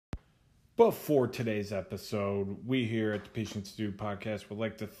Before today's episode, we here at the Patience Do podcast would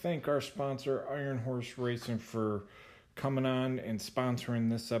like to thank our sponsor, Iron Horse Racing, for coming on and sponsoring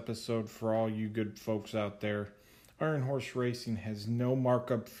this episode for all you good folks out there. Iron Horse Racing has no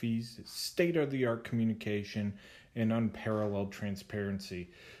markup fees, state of the art communication, and unparalleled transparency.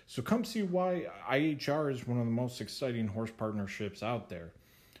 So come see why IHR is one of the most exciting horse partnerships out there.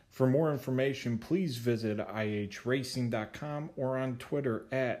 For more information, please visit ihracing.com or on Twitter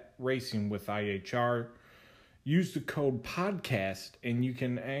at racingwithihr. Use the code podcast and you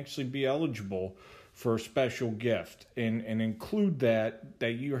can actually be eligible for a special gift and include that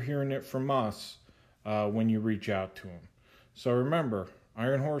you're hearing it from us when you reach out to them. So remember,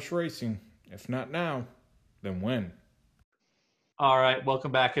 Iron Horse Racing, if not now, then when? All right,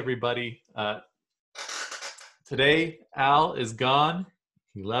 welcome back, everybody. Today, Al is gone.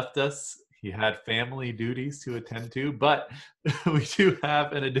 He left us. He had family duties to attend to, but we do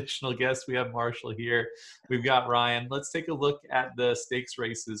have an additional guest. We have Marshall here. We've got Ryan. Let's take a look at the stakes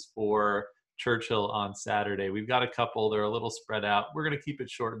races for Churchill on Saturday. We've got a couple. They're a little spread out. We're going to keep it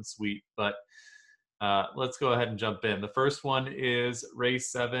short and sweet, but let's go ahead and jump in. The first one is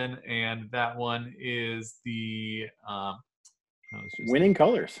race 7, and that one is the Winning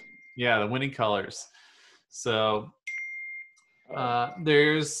colors. Yeah, the winning colors. So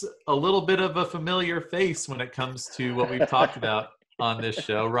there's a little bit of a familiar face when it comes to what we've talked about on this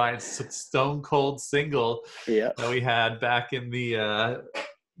show. Ryan's stone cold single that we had back in the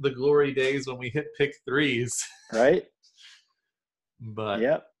glory days when we hit pick threes. Right.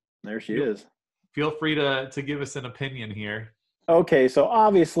 But there she is. Feel free to give us an opinion here. Okay, so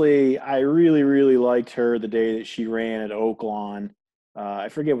obviously I really, really liked her the day that she ran at Oaklawn. I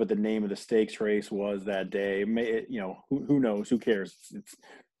forget what the name of the stakes race was that day. Who knows? Who cares?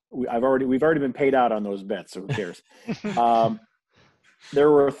 We've already been paid out on those bets, so who cares?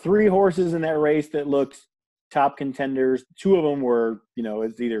 There were 3 horses in that race that looked top contenders. 2 of them were,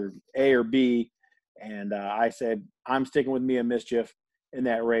 it's either A or B. And I said, I'm sticking with Mia Mischief in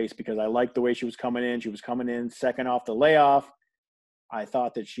that race because I liked the way she was coming in. She was coming in second off the layoff. I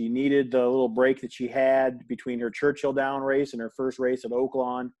thought that she needed the little break that she had between her Churchill down race and her first race at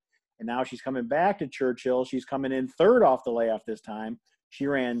Oaklawn. And now she's coming back to Churchill. She's coming in third off the layoff this time. She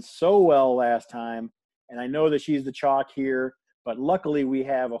ran so well last time. And I know that she's the chalk here, but luckily we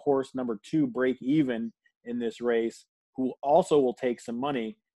have a horse number 2 break even in this race who also will take some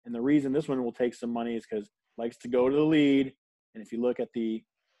money. And the reason this one will take some money is because it likes to go to the lead. And if you look at the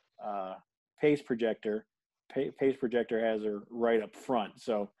pace projector has her right up front.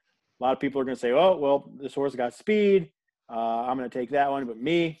 So a lot of people are going to say, oh, well, this horse got speed. I'm going to take that one. But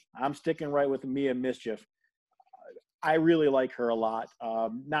I'm sticking right with Mia Mischief. I really like her a lot.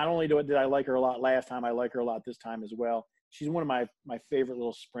 Not only did I like her a lot last time, I like her a lot this time as well. She's one of my favorite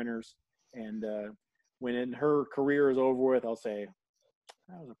little sprinters. And when her career is over with, I'll say,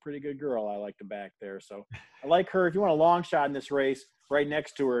 that was a pretty good girl I like to back there. So I like her. If you want a long shot in this race, right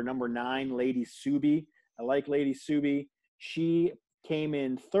next to her, number 9, Lady Subi. I like Lady Subi. She came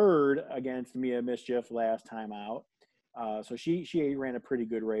in third against Mia Mischief last time out. So she ran a pretty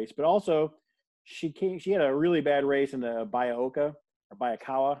good race. But also, she had a really bad race in the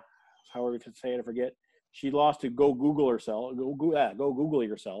Bayakawa, however you say it, I forget. She lost to Go Google Yourself,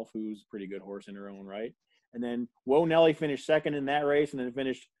 who's a pretty good horse in her own right. And then Whoa Nelly finished second in that race and then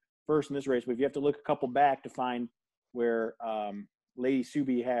finished first in this race. But if you have to look a couple back to find where Lady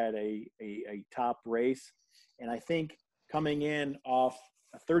Subi had a top race. And I think coming in off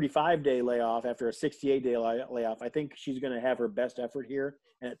a 35-day layoff after a 68-day layoff, I think she's going to have her best effort here.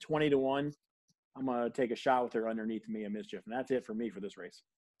 And at 20-1, I'm going to take a shot with her underneath Mia Mischief. And that's it for me for this race.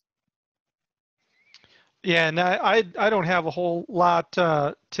 Yeah, and I don't have a whole lot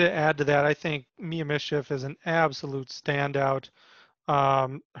to add to that. I think Mia Mischief is an absolute standout.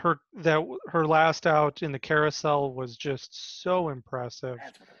 Her last out in the carousel was just so impressive.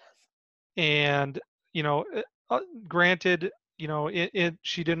 That's what it was. And granted,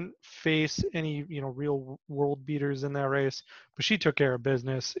 she didn't face any real world beaters in that race, but she took care of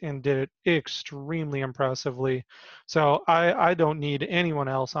business and did it extremely impressively. So I don't need anyone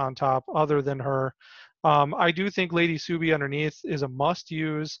else on top other than her. I do think Lady Subi underneath is a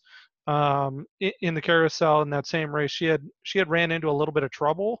must-use. In the carousel in that same race, she had ran into a little bit of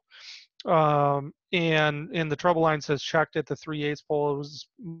trouble, and the trouble line says checked at the 3/8 pole. It was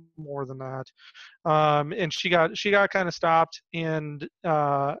more than that, and she got kind of stopped and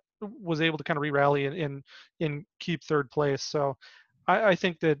was able to kind of re-rally and keep third place. So I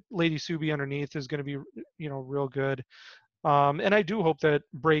think that Lady Subi underneath is going to be real good. And I do hope that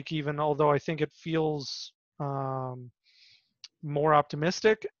break even, although I think it feels more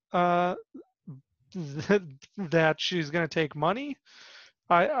optimistic. uh, that she's going to take money.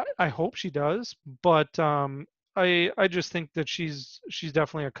 I hope she does, but I just think that she's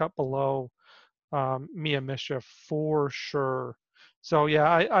definitely a cut below Mia Mischief for sure. So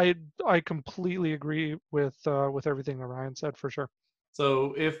yeah, I completely agree with everything that Ryan said for sure.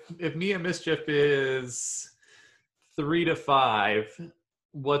 So if Mia Mischief is 3 to 5,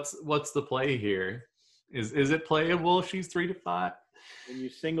 what's the play here? Is it playable if she's 3 to 5? When you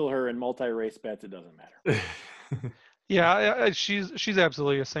single her in multi-race bets, it doesn't matter. Yeah, she's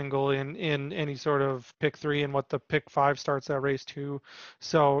absolutely a single in any sort of pick three and what the pick five starts at race two.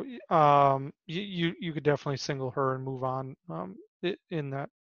 So you could definitely single her and move on in that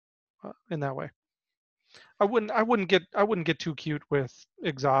way. I wouldn't get too cute with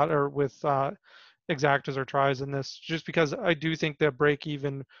exactas or tries in this, just because I do think that break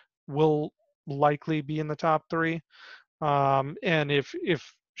even will likely be in the top three. And if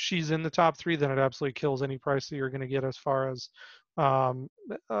she's in the top three, then it absolutely kills any price that you're going to get as far as um,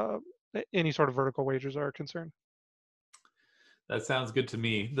 uh, any sort of vertical wagers are concerned. That sounds good to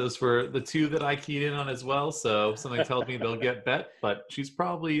me. Those were the two that I keyed in on as well. So something tells me they'll get bet, but she's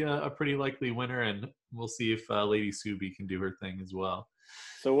probably a pretty likely winner, and we'll see if Lady Subi can do her thing as well.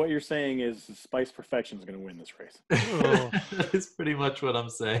 So what you're saying is Spice Perfection is going to win this race. That's pretty much what I'm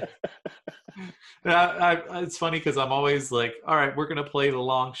saying. It's funny because I'm always like, all right, we're going to play the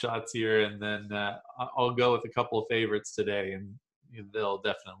long shots here, and then I'll go with a couple of favorites today, and they'll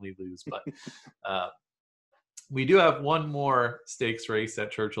definitely lose. But we do have one more stakes race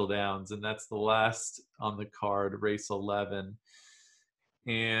at Churchill Downs, and that's the last on the card, race 11.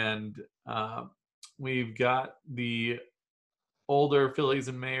 And we've got the older fillies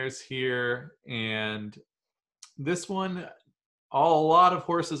and mares here, and this one, a lot of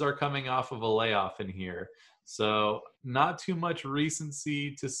horses are coming off of a layoff in here, so not too much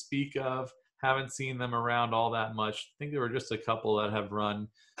recency to speak of. Haven't seen them around all that much. I think there were just a couple that have run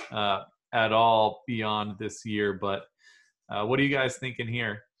at all beyond this year, but what are you guys thinking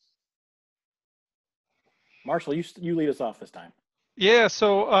here? Marshall, you lead us off this time. Yeah,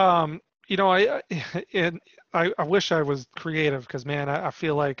 so I wish I was creative, because man, I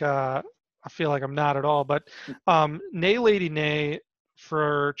feel like I'm not at all. But Nay Lady Nay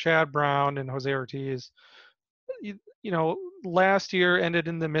for Chad Brown and Jose Ortiz, last year ended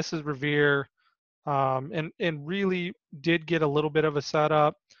in the Mrs. Revere, and really did get a little bit of a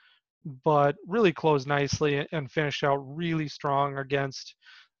setup, but really closed nicely and finished out really strong against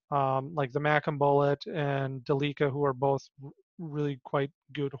like the Macam Bullet and Delika, who are both really quite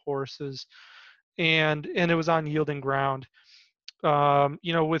good horses, and it was on yielding ground.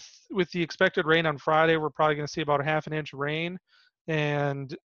 With the expected rain on Friday, we're probably going to see about a half an inch of rain,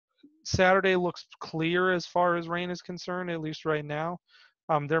 and Saturday looks clear as far as rain is concerned, at least right now.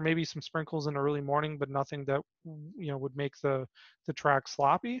 There may be some sprinkles in the early morning, but nothing that would make the track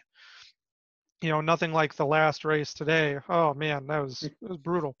sloppy. Nothing like the last race today. Oh man, it was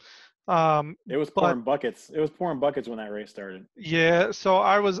brutal. It was But pouring buckets. It was pouring buckets when that race started. yeah, so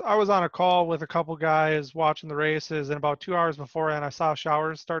I was on a call with a couple guys watching the races, and about 2 hours beforehand, I saw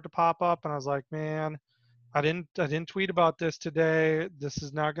showers start to pop up, and I was like, man, I didn't tweet about this today. This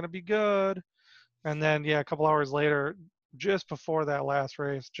is not going to be good. And then yeah, a couple hours later, just before that last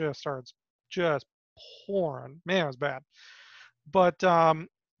race, just starts just pouring. Man, it was bad. But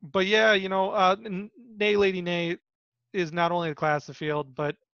yeah, Nay Lady Nay is not only the class of field,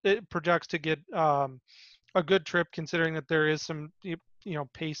 but it projects to get a good trip, considering that there is some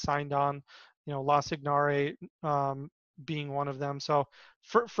pace signed on, La Signare being one of them. So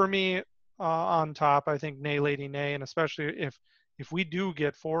for me, on top, I think Nay Lady Nay, and especially if we do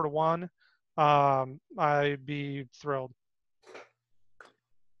get 4-1, I'd be thrilled.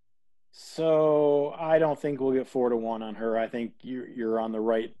 So I don't think we'll get 4-1 on her. I think you're on the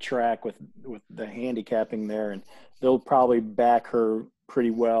right track with the handicapping there, and they'll probably back her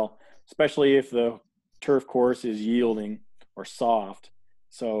pretty well, especially if the turf course is yielding or soft.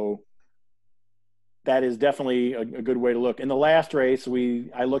 So that is definitely a good way to look. In the last race,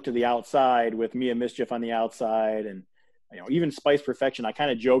 I looked to the outside with Mia Mischief on the outside, and even Spice Perfection. I kind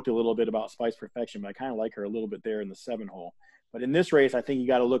of joked a little bit about Spice Perfection, but I kind of like her a little bit there in the 7 hole. But in this race, I think you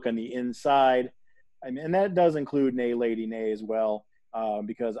got to look on the inside, and that does include Nay Lady Nay as well,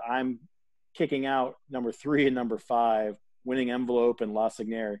 because I'm kicking out number 3 and number 5, Winning Envelope and La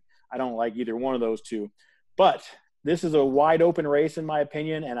Signare. I don't like either one of those two, but this is a wide open race in my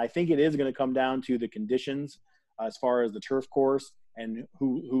opinion, and I think it is going to come down to the conditions as far as the turf course and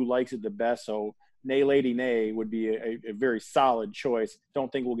who likes it the best. So Nay Lady Nay would be a very solid choice.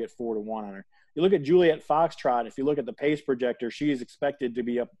 Don't think we'll get 4-1 on her. You look at Juliet Foxtrot, if you look at the pace projector, she is expected to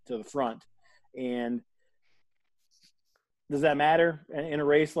be up to the front. And does that matter in a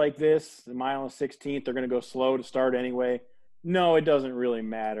race like this? The mile and 16th, they're going to go slow to start anyway. No, it doesn't really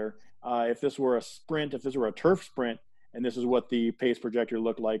matter. If this were a sprint, if this were a turf sprint, and this is what the pace projector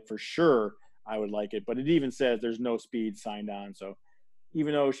looked like, for sure, I would like it. But it even says there's no speed signed on. So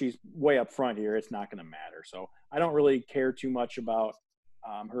even though she's way up front here, it's not going to matter. So I don't really care too much about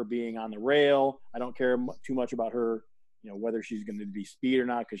her being on the rail. I don't care too much about her, whether she's going to be speed or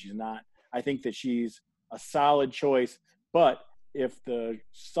not, because she's not. I think that she's a solid choice. But if the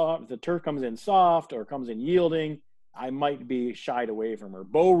turf comes in soft or comes in yielding, I might be shied away from her.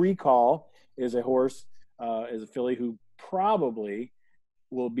 Beau Recall is a horse, is a filly who probably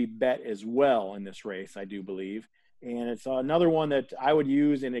will be bet as well in this race, I do believe. And it's another one that I would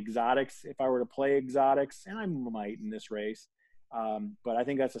use in exotics if I were to play exotics, and I might in this race. But I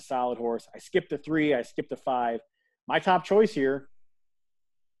think that's a solid horse. I skipped the 3, I skipped the 5. My top choice here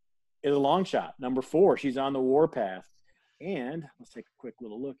is a long shot, number 4. She's on the warpath. And let's take a quick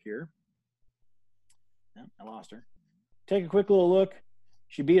little look here. No, I lost her. Take a quick little look.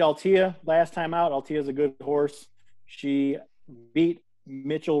 She beat Altea last time out. Altea's a good horse. She beat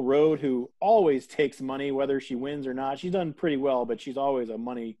Mitchell Road, who always takes money, whether she wins or not. She's done pretty well, but she's always a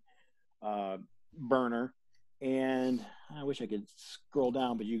money burner. And I wish I could scroll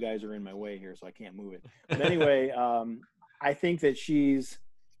down, but you guys are in my way here, so I can't move it. But anyway, I think that she's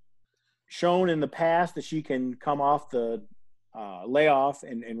shown in the past that she can come off the layoff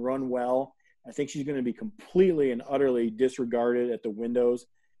and run well. I think she's going to be completely and utterly disregarded at the windows.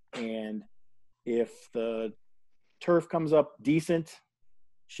 And if the turf comes up decent,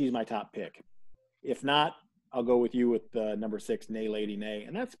 she's my top pick. If not, I'll go with you with number 6, Nay Lady Nay.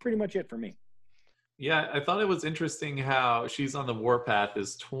 And that's pretty much it for me. Yeah, I thought it was interesting how she's on the warpath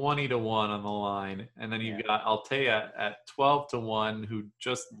is 20-1 on the line. And then you've got Altea at 12-1, who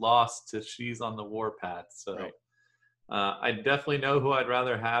just lost to She's on the Warpath. So right. I definitely know who I'd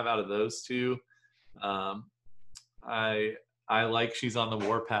rather have out of those two. I like She's on the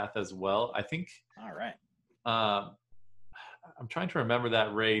Warpath as well. I think. All right. I'm trying to remember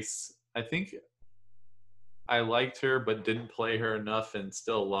that race. I think I liked her, but didn't play her enough and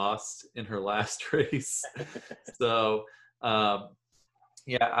still lost in her last race. So,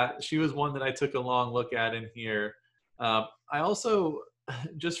 she was one that I took a long look at in here. I also,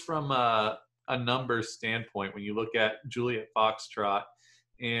 just from a numbers standpoint, when you look at Juliet Foxtrot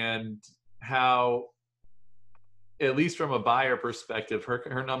and how, at least from a buyer perspective,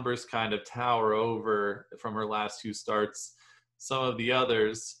 her numbers kind of tower over from her last 2 starts some of the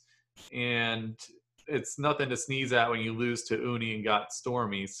others. And it's nothing to sneeze at when you lose to Uni and Got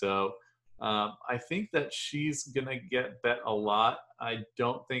Stormy. So I think that she's going to get bet a lot. I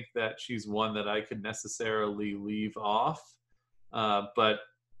don't think that she's one that I could necessarily leave off. But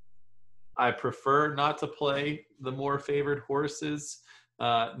I prefer not to play the more favored horses.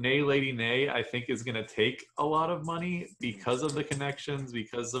 Nay Lady Nay, I think, is going to take a lot of money because of the connections,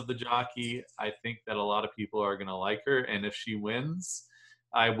 because of the jockey. I think that a lot of people are going to like her. And if she wins,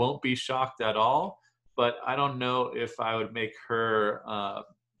 I won't be shocked at all. But I don't know if I would make her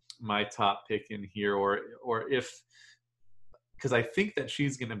my top pick in here, or if, because I think that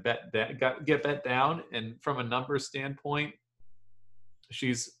she's going to get bet down, and from a numbers standpoint,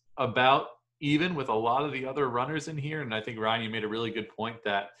 she's about even with a lot of the other runners in here. And I think, Ryan, you made a really good point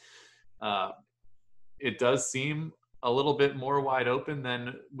that it does seem a little bit more wide open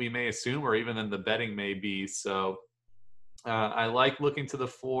than we may assume, or even than the betting may be. So I like looking to the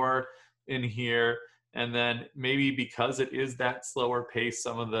 4 in here. And then maybe because it is that slower pace,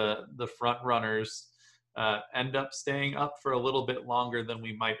 some of the front runners end up staying up for a little bit longer than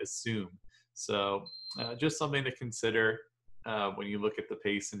we might assume. So just something to consider when you look at the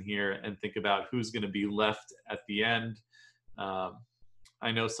pace in here and think about who's going to be left at the end.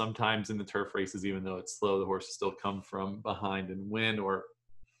 I know sometimes in the turf races, even though it's slow, the horses still come from behind and win, or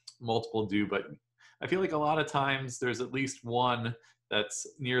multiple do. But I feel like a lot of times there's at least one that's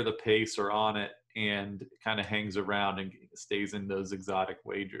near the pace or on it and kind of hangs around and stays in those exotic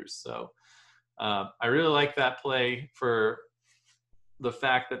wagers. So I really like that play for the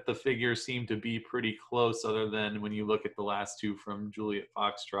fact that the figures seem to be pretty close, other than when you look at the last 2 from Juliet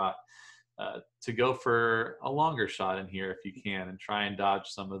Foxtrot, to go for a longer shot in here if you can, and try and dodge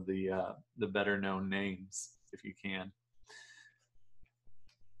some of the better known names if you can.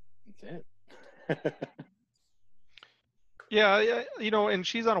 That's it. Yeah, and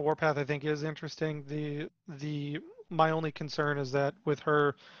She's on a warpath, I think, is interesting. My only concern is that with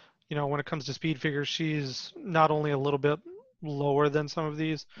her, when it comes to speed figures, she's not only a little bit lower than some of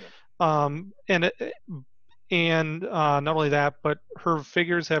these, And not only that, but her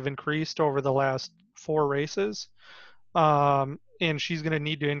figures have increased over the last 4 races. And she's going to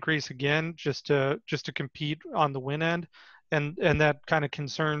need to increase again just to compete on the win end, and that kind of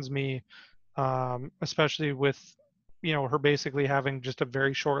concerns me, especially with her basically having just a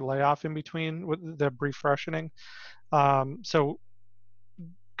very short layoff in between with the brief freshening. So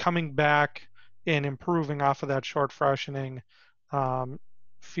coming back and improving off of that short freshening um,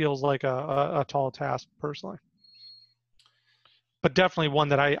 feels like a tall task personally. But definitely one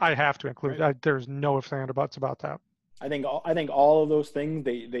that I have to include. There's no ifs and buts about that. I think all of those things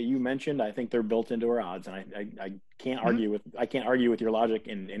that you mentioned, I think they're built into our odds, and I can't argue with your logic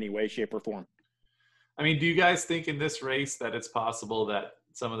in any way, shape, or form. I mean, do you guys think in this race that it's possible that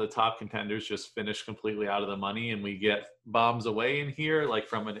some of the top contenders just finish completely out of the money and we get bombs away in here, like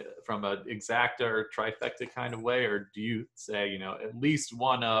from an exacta or trifecta kind of way? Or do you say, at least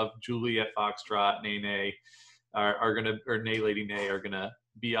one of Juliet Foxtrot, Nene, are going to, or Nay Lady Nay are going to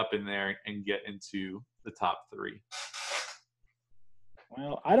be up in there and get into the top 3?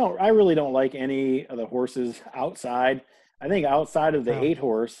 Well, I really don't like any of the horses outside. I think outside of the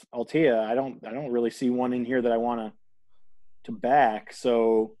 8-horse Altea, I don't really see one in here that I want to back.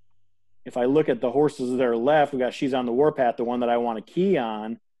 So if I look at the horses that are left, we got She's on the Warpath, the one that I want to key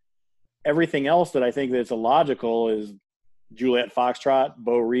on. Everything else that I think that's illogical is Juliet Foxtrot,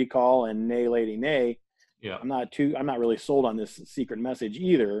 Beau Recall, and Nay Lady Nay. Yeah, I'm not really sold on this secret message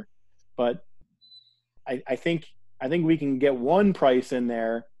either, but I think we can get one price in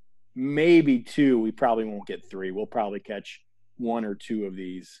there, maybe 2. We probably won't get 3. We'll probably catch 1 or 2 of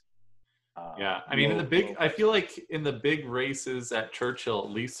these. Yeah, I mean, I feel like in the big races at Churchill,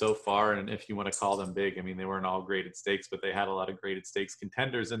 at least so far, and if you want to call them big, I mean, they weren't all graded stakes, but they had a lot of graded stakes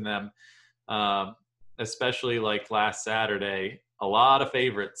contenders in them. Especially like last Saturday, a lot of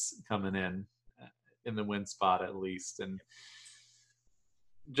favorites coming in the win spot at least. And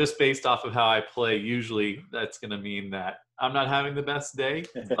just based off of how I play, usually that's going to mean that I'm not having the best day,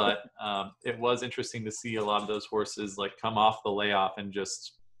 but it was interesting to see a lot of those horses like come off the layoff and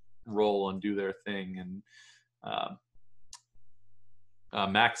just roll and do their thing. And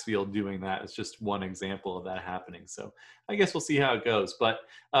Maxfield doing that is just one example of that happening. So I guess we'll see how it goes. But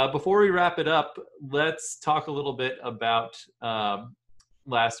before we wrap it up, let's talk a little bit about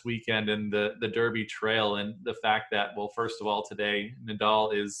last weekend and the Derby Trail and the fact that, well, first of all, today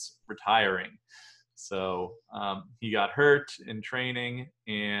Nadal is retiring. So he got hurt in training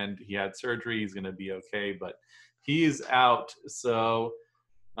and he had surgery. He's going to be okay, but he's out. So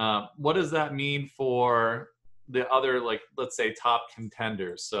what does that mean for the other, like, let's say top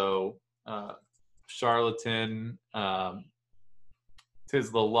contenders? So Charlatan,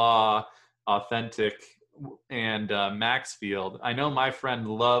 Tis the Law, Authentic, and Maxfield. I know my friend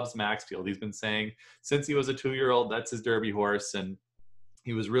loves Maxfield. He's been saying since he was a 2-year-old, that's his Derby horse. And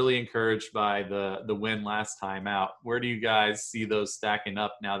he was really encouraged by the win last time out. Where do you guys see those stacking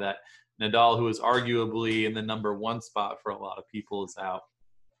up now that Nadal, who is arguably in the number 1 spot for a lot of people, is out?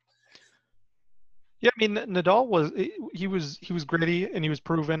 Yeah, I mean, Nadal was gritty and he was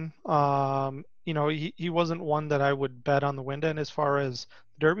proven. He wasn't one that I would bet on the win end as far as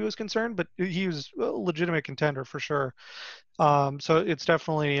Derby was concerned, but he was a legitimate contender for sure. So it's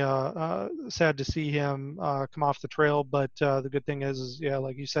definitely sad to see him come off the trail, but the good thing is, yeah,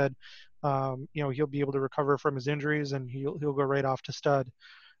 like you said, he'll be able to recover from his injuries and he'll go right off to stud.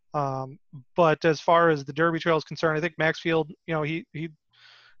 But as far as the Derby Trail is concerned, I think Maxfield,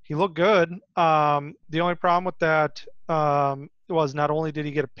 he looked good. The only problem with that was not only did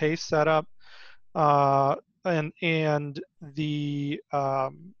he get a pace set up, and the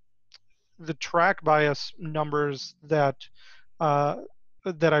track bias numbers that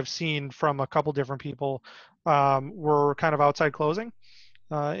I've seen from a couple different people were kind of outside closing,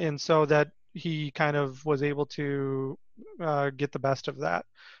 and so that he kind of was able to get the best of that.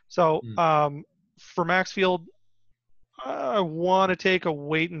 So for Maxfield, I want to take a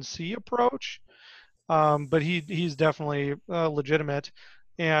wait and see approach, but he's definitely legitimate.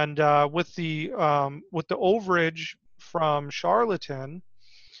 And with the overage from Charlatan,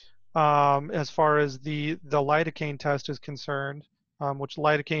 as far as the lidocaine test is concerned, which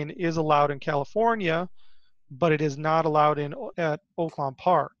lidocaine is allowed in California, but it is not allowed at Oaklawn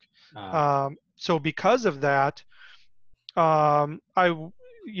Park. So because of that, I'd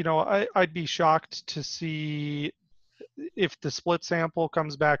be shocked to see if the split sample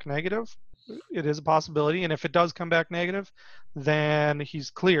comes back negative it is a possibility. And if it does come back negative, then he's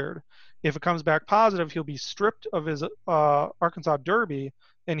cleared. If it comes back positive, he'll be stripped of his Arkansas Derby,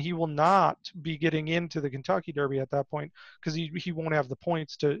 and he will not be getting into the Kentucky Derby at that point because he won't have the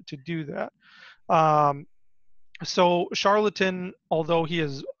points to do that. So Charlatan, although he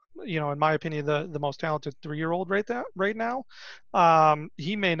is, in my opinion, the most talented 3-year-old right now,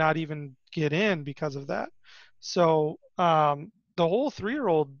 he may not even get in because of that. So the whole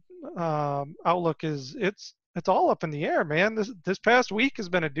 3-year-old outlook is it's all up in the air, man. This past week has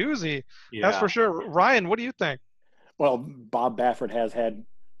been a doozy. Yeah. That's for sure. Ryan, what do you think? Well, Bob Baffert has had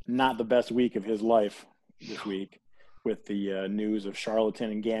not the best week of his life this week with the news of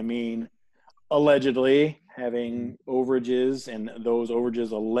Charlatan and Gamine allegedly having overages, and those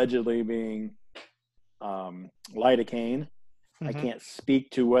overages allegedly being lidocaine. I can't speak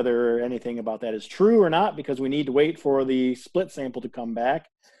to whether anything about that is true or not because we need to wait for the split sample to come back.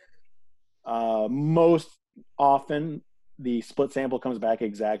 Most often, the split sample comes back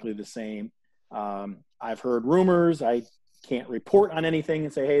exactly the same. I've heard rumors. I can't report on anything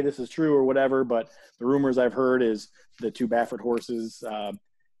and say, hey, this is true or whatever, but the rumors I've heard is the 2 Baffert horses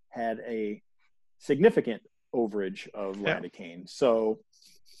had a significant overage of lidocaine. So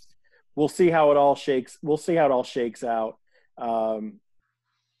we'll see how it all shakes. We'll see how it all shakes out.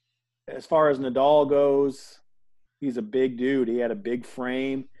 As far as Nadal goes, he's a big dude. He had a big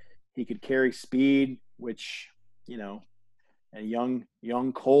frame. He could carry speed, which, a young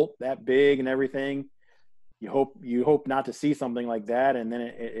colt that big and everything. You hope not to see something like that, and then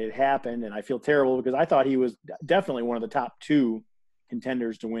it happened, and I feel terrible because I thought he was definitely one of the top 2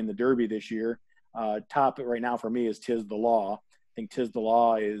 contenders to win the Derby this year. Top right now for me is Tiz the Law. I think Tiz the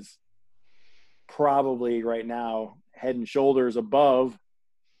Law is probably right now head and shoulders above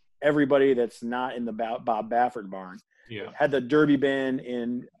everybody that's not in the Bob Baffert barn. Yeah. Had the Derby been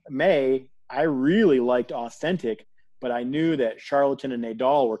in May, I really liked Authentic, but I knew that Charlatan and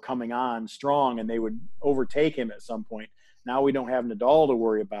Nadal were coming on strong and they would overtake him at some point. Now we don't have Nadal to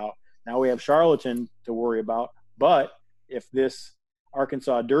worry about. Now we have Charlatan to worry about. But if this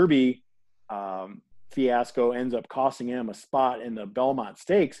Arkansas Derby fiasco ends up costing him a spot in the Belmont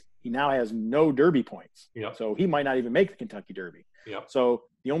Stakes, he now has no Derby points. Yep. So he might not even make the Kentucky Derby. Yep. So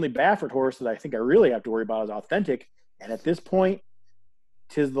the only Baffert horse that I think I really have to worry about is Authentic. And at this point,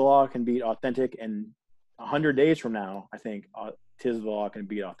 Tiz the Law can beat Authentic. And 100 days from now, I think Tiz the Law can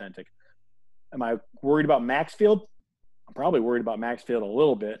beat Authentic. Am I worried about Maxfield? I'm probably worried about Maxfield a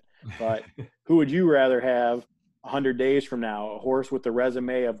little bit. But who would you rather have 100 days from now, a horse with the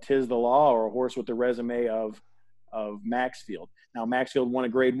resume of Tiz the Law or a horse with the resume of Maxfield? Now, Maxfield won a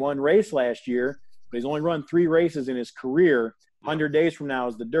Grade 1 race last year, but he's only run 3 races in his career. 100 days from now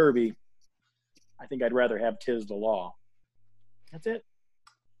is the Derby. I think I'd rather have Tiz the Law. That's it.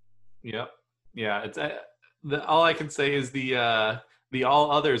 Yep. Yeah. It's all I can say is the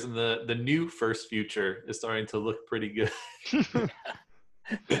all others and the new first future is starting to look pretty good.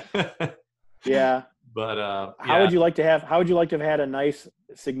 Yeah. But how would you like to have had a nice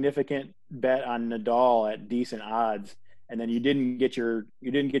significant bet on Nadal at decent odds, and then you didn't get your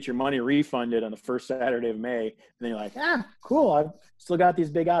money refunded on the first Saturday of May, and then you're like, cool, I've still got these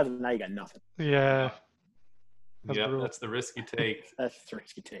big odds, and now you got nothing. Yeah. That's the risk you take. That's the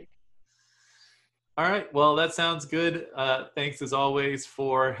risk you take. All right. Well, that sounds good. Thanks as always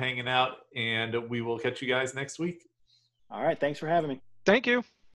for hanging out, and we will catch you guys next week. All right. Thanks for having me. Thank you.